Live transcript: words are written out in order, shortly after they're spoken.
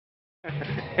Can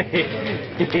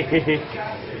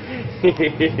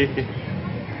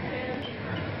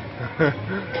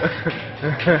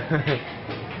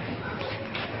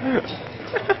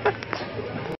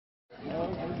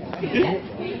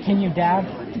you dab?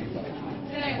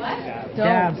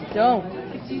 Dab. Don't.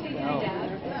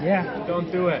 Yeah.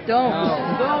 Don't do it. Don't.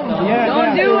 No. Yeah,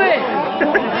 Don't do it.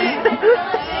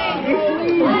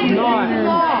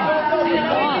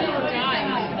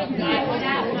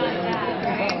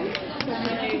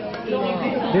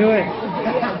 Do it.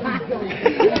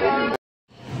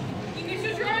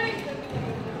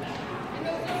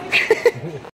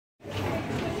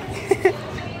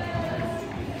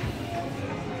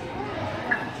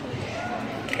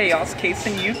 Chaos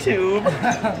casing YouTube.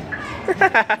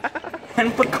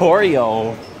 And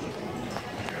Picorio.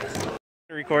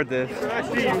 Record this.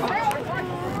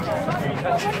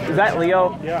 Is that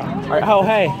Leo? Yeah. Alright, oh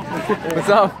hey. What's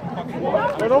up?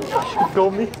 Don't fucking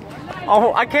film me.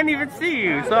 Oh, I can't even see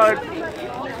you, so.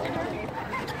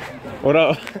 What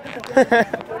up?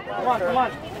 Come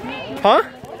on. Huh?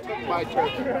 My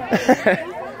turn.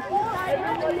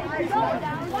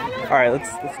 Alright,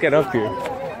 let's get up here.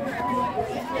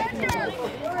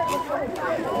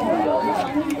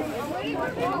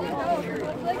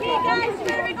 Okay, guys, we're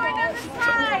gonna be going down this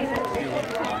side.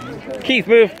 Keith,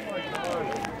 move.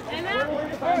 Emma?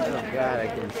 Oh god, I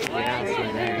can see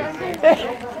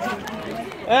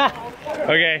Ah.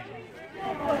 Okay.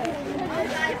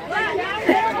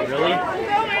 Really?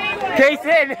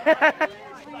 Jason!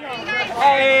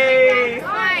 Hey!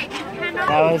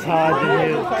 That was hard to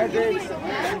do.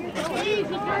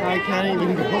 I can't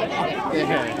even go up there.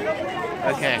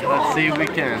 Okay, let's see if we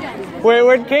can. Wait,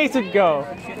 where'd Kason go?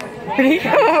 Where'd he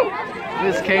go?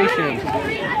 This Cation.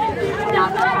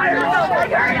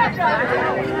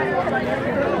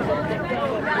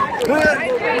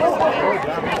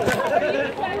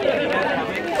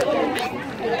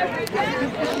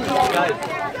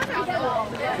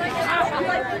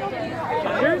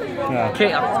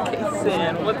 Okay,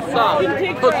 Kason, what's up?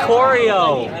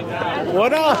 Picorio!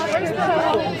 What up?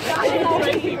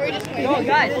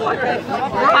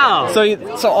 Wow.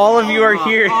 So all of you are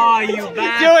here. Oh, you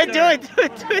bastard. Do it.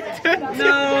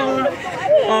 No.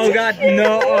 Oh god,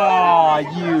 no. Oh,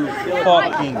 you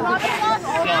fucking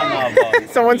son of a...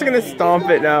 Someone's gonna stomp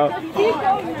it now.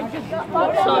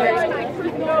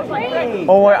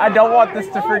 Oh wait, I don't want this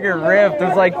to freaking rip.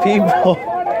 There's like people.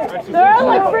 There are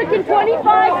like freaking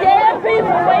 25 damn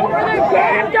people waiting for their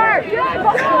game start.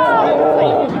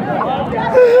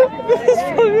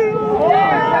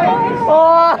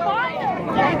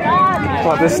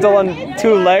 Oh, there's still on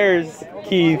 2 layers,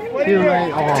 Keith.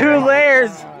 2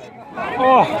 layers.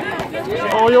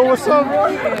 Oh, yo, what's up?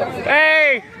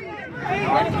 Hey.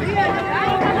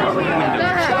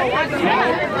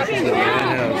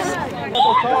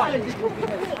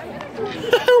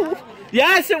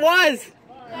 Yes, it was.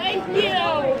 Thank you.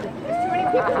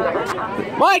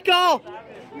 Michael.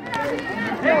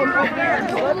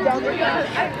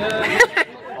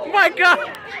 Michael.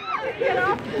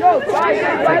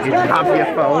 Like you drop your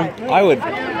phone. I would.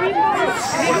 How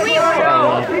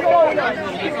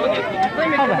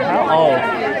the hell? Oh.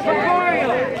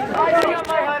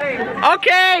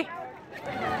 Okay.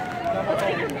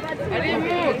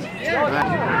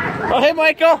 Oh, hey,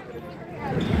 Michael.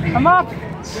 I'm up.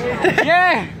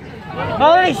 Yeah.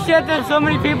 Holy shit, there's so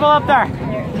many people up there.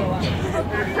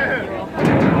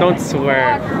 Don't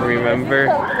swear, remember?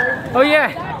 Oh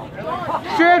yeah.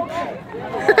 Shit.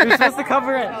 You're supposed to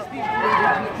cover it.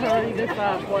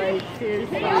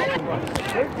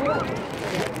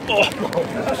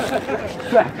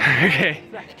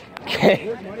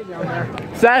 Okay.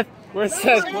 Seth, where's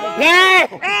Seth? Hey!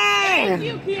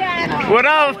 What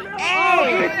up?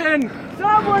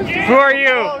 Who are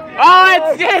you?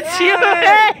 Oh, it's you!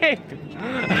 Hey!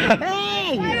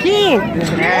 Hey, Keith.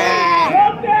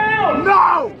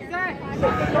 No!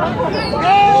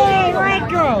 Hey,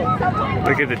 Michael.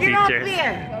 Look at the teacher.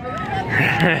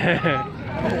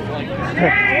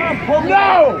 No!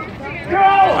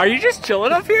 Are you just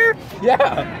chilling up here?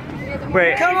 Yeah.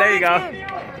 Wait, there you go.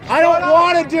 I don't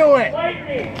want to do it.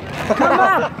 Come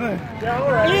up.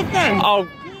 Ethan. Oh.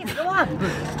 Come on.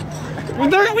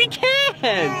 There we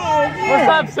can! What's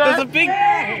up, sir? There's a big,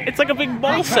 it's like a big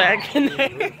ball sack in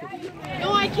there.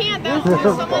 No, I can't. There's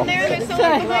someone there. There's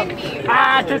someone behind me.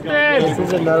 Ah, just this! This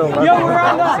is another one. Yo, we're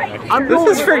on the... This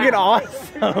is freaking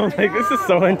awesome. Like, this is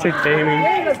so entertaining.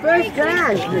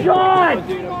 John!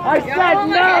 I said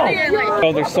no!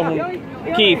 Oh, there's someone.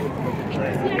 Keith,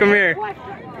 come here.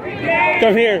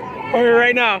 Come here. Come here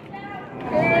right now.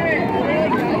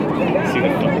 See the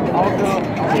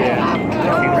Yeah.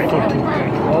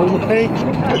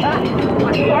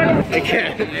 I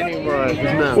can't anymore.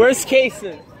 No. Where's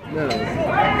Kason? No.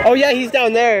 Oh yeah, he's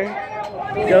down there.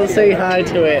 Go say hi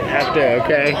to it after,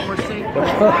 okay?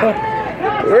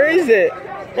 Where is it?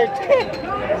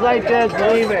 It's like that's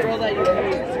leaving.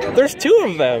 There's two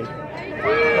of them.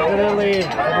 Literally.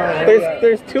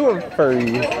 There's two of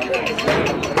furries.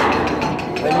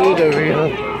 I need a real.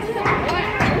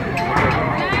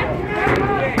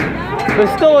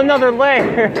 There's still another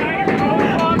layer.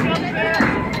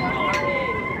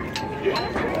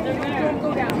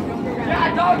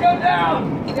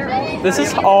 This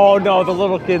is, oh no, the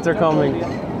little kids are coming.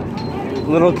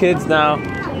 Little kids now.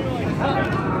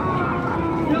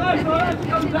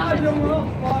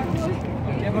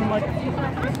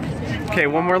 Okay,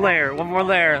 one more layer,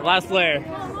 last layer.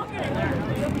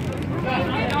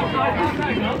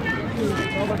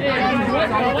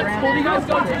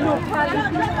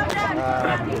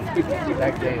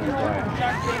 That game is fine.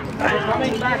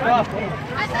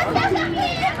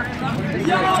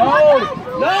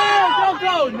 No, don't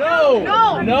go, no,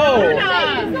 no,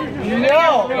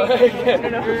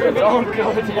 don't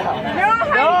go down.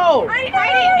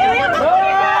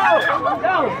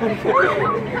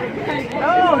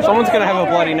 No, someone's gonna have a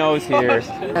bloody nose here.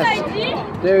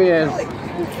 There he is.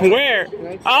 Where?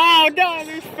 Oh no,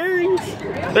 there's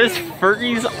furries. There's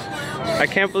furries. I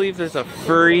can't believe there's a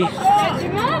furry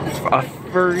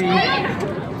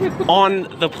on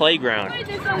the playground.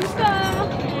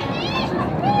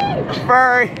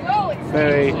 Furry.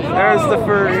 There's the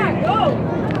furry.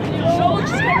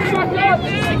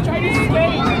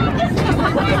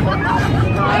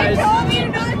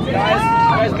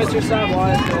 Guys, Mr.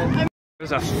 Samwise.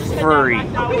 There's a furry.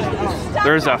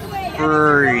 There's a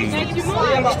furry.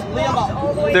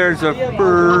 There's a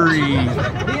furry.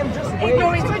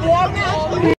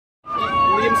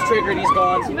 Liam's triggered, he's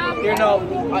gone. Here, no.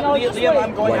 Liam,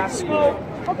 I'm going after you.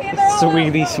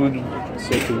 Sweetie, sweetie.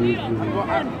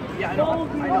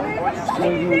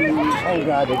 Oh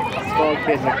god, the small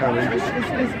kids are coming.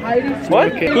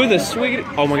 What? Who the sweet?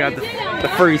 Oh my god, the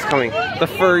furry's coming. The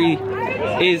furry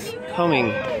is coming.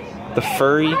 The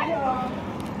furry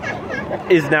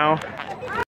is now.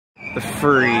 The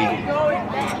furry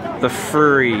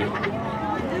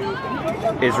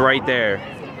is right there.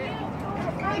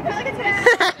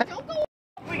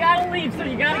 We gotta leave, so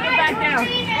you gotta get back down.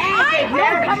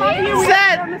 Come on, you.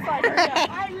 Seth!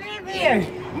 I live here.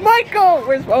 Michael!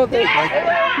 Where's both of them?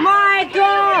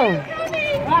 Michael!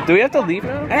 Do we have to leave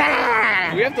now?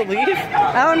 Do we have to leave?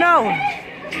 I don't know.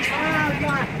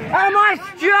 I'm on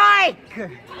strike!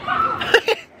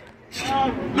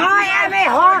 I am a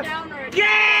hawk!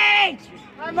 Gate!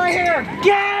 I'm right here!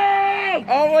 Gate!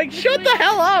 Oh, like, shut the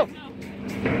hell up!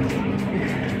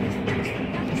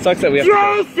 Sucks that we have to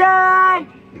Jason!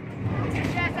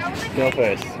 Go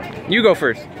first. go. You go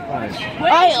first.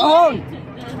 I own!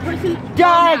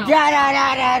 Da da da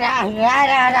da da da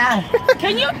da da.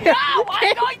 Can you go?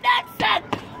 I'm going next, Seth.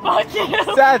 Fuck you.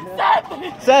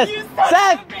 Seth! You son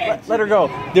of a bitch. Let her go.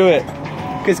 Do it.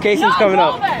 Because Casey's coming go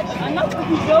up. then. I'm not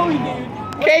fucking going,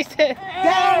 dude. Casey!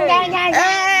 Dang, dang, dang,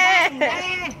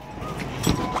 dang.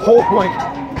 Oh my.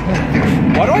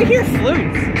 Why do I hear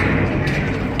flutes?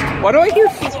 Why do I hear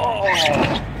flutes? Oh,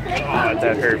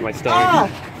 that hurt my stomach.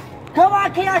 Come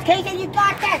on, Chaos Casey, you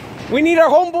got this! We need our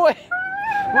homeboy.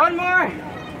 One more.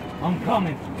 I'm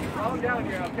coming.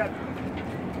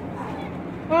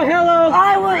 Oh, hello.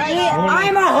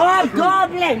 I'm a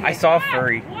hobgoblin! I saw a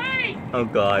furry. Wait. Oh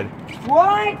god.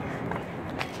 What?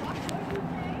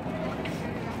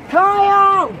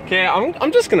 Kyle! Okay,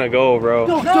 I'm just gonna go, bro.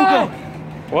 Go!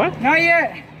 What? Not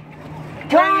yet.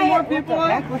 Kyle! more people What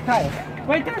the up? heck was Kyle?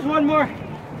 Wait, there's one more.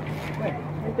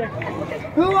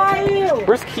 Who are you?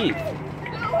 Where's Keith?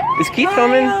 Is Keith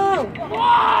coming? Kyle!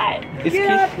 What? Is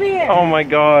Get up here! Oh my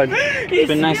god. It's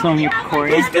been nice knowing you,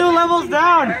 Corey. He's 2 levels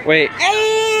down. Wait.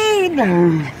 Hey,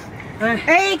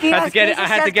 Chaos Casey, I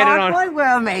had to get it on. Boy,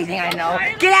 we're amazing, I know.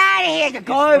 Get out of here, the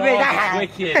garbage!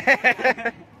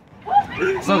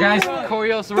 So guys,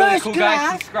 Corio's a really First cool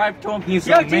class. guy. Subscribe to him. He's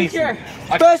Yo, amazing. teacher.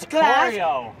 First class!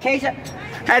 Corio. Casey,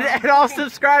 And all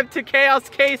subscribe to Chaos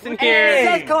Case in it here.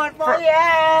 says going for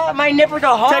yeah, my nipples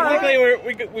are hard. Technically,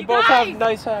 we both have guys.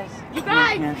 nice house. You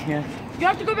guys. You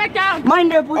have to go back down. My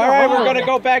nipples All are right, hard. we're gonna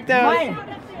go back down. Mine.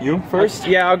 You first.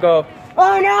 Yeah, I'll go.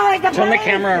 Oh no, it's a Turn the plane.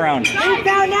 camera around. It's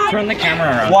down now. Turn the camera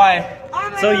around. Why?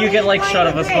 So you get like shot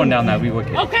of us going down. That'd be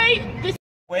wicked. Okay. This.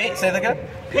 Wait, say that again.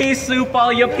 Peace soup,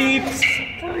 all you peeps.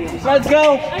 Let's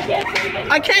go. I can't see this.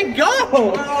 I can't go.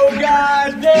 Oh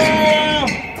god damn.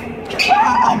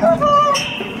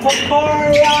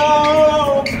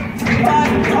 Mario.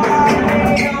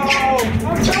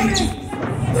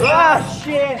 Oh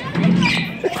shit!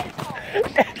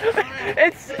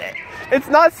 It's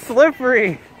not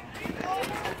slippery.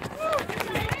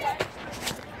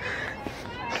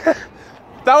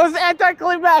 That was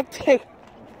anticlimactic.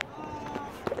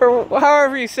 Or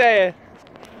however you say it.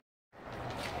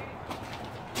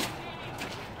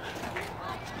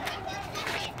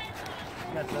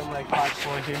 Got some like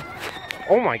parkour here.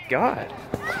 Oh my god.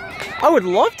 I would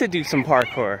love to do some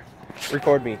parkour.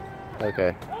 Record me.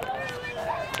 Okay.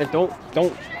 And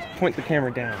don't point the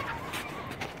camera down.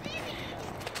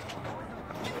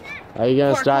 Are you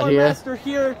gonna start Parkour here? master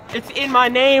here. It's in my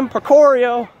name,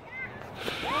 Parkourio.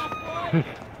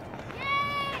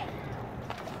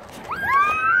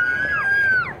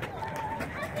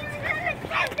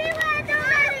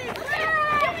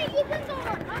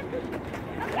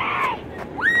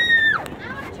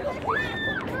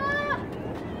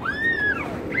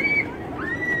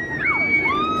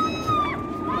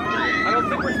 I don't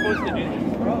think we're supposed to do this.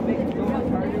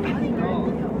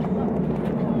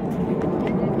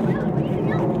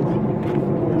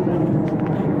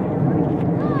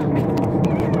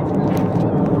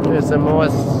 There's some more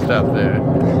stuff there.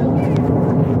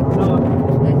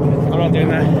 I'm not doing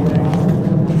that.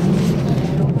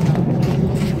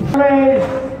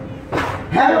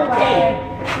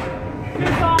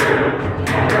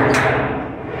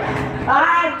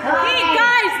 Hey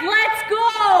guys, let's go!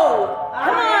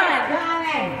 Come on!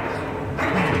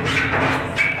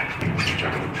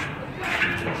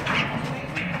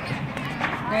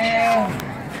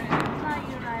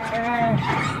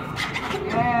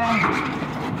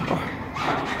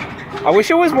 I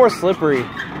wish it was more slippery.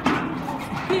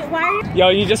 Why are you? Yo,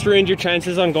 you just ruined your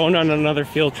chances on going on another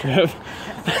field trip.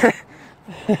 Guys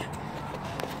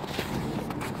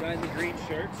in green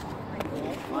shirts.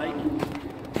 Like.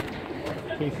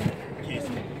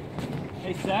 Casey.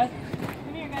 Hey Seth.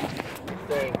 Come here,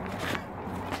 guys.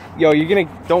 Yo, you're gonna,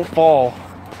 don't fall.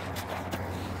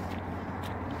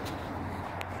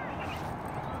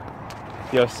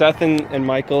 Yo, Seth and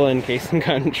Michael and Kason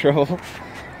got in trouble.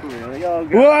 Really? Oh,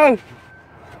 God. Whoa!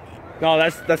 No,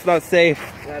 that's not safe.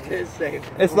 That is safe.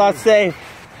 It's not safe.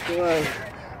 Come on.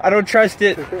 I don't trust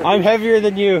it. I'm heavier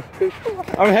than you.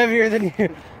 I'm heavier than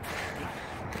you.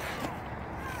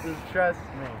 Just trust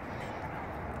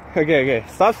me. Okay.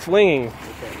 Stop swinging.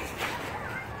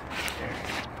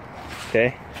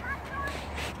 Okay.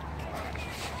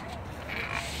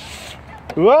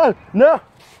 Whoa! No!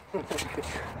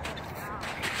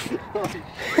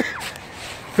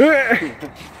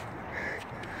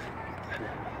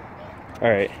 All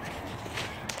right.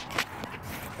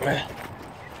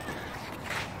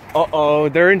 Uh-oh,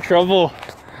 they're in trouble.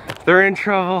 They're in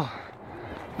trouble.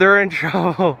 They're in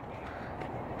trouble.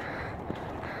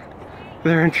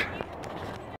 They're in trouble.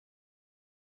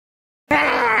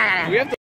 We have to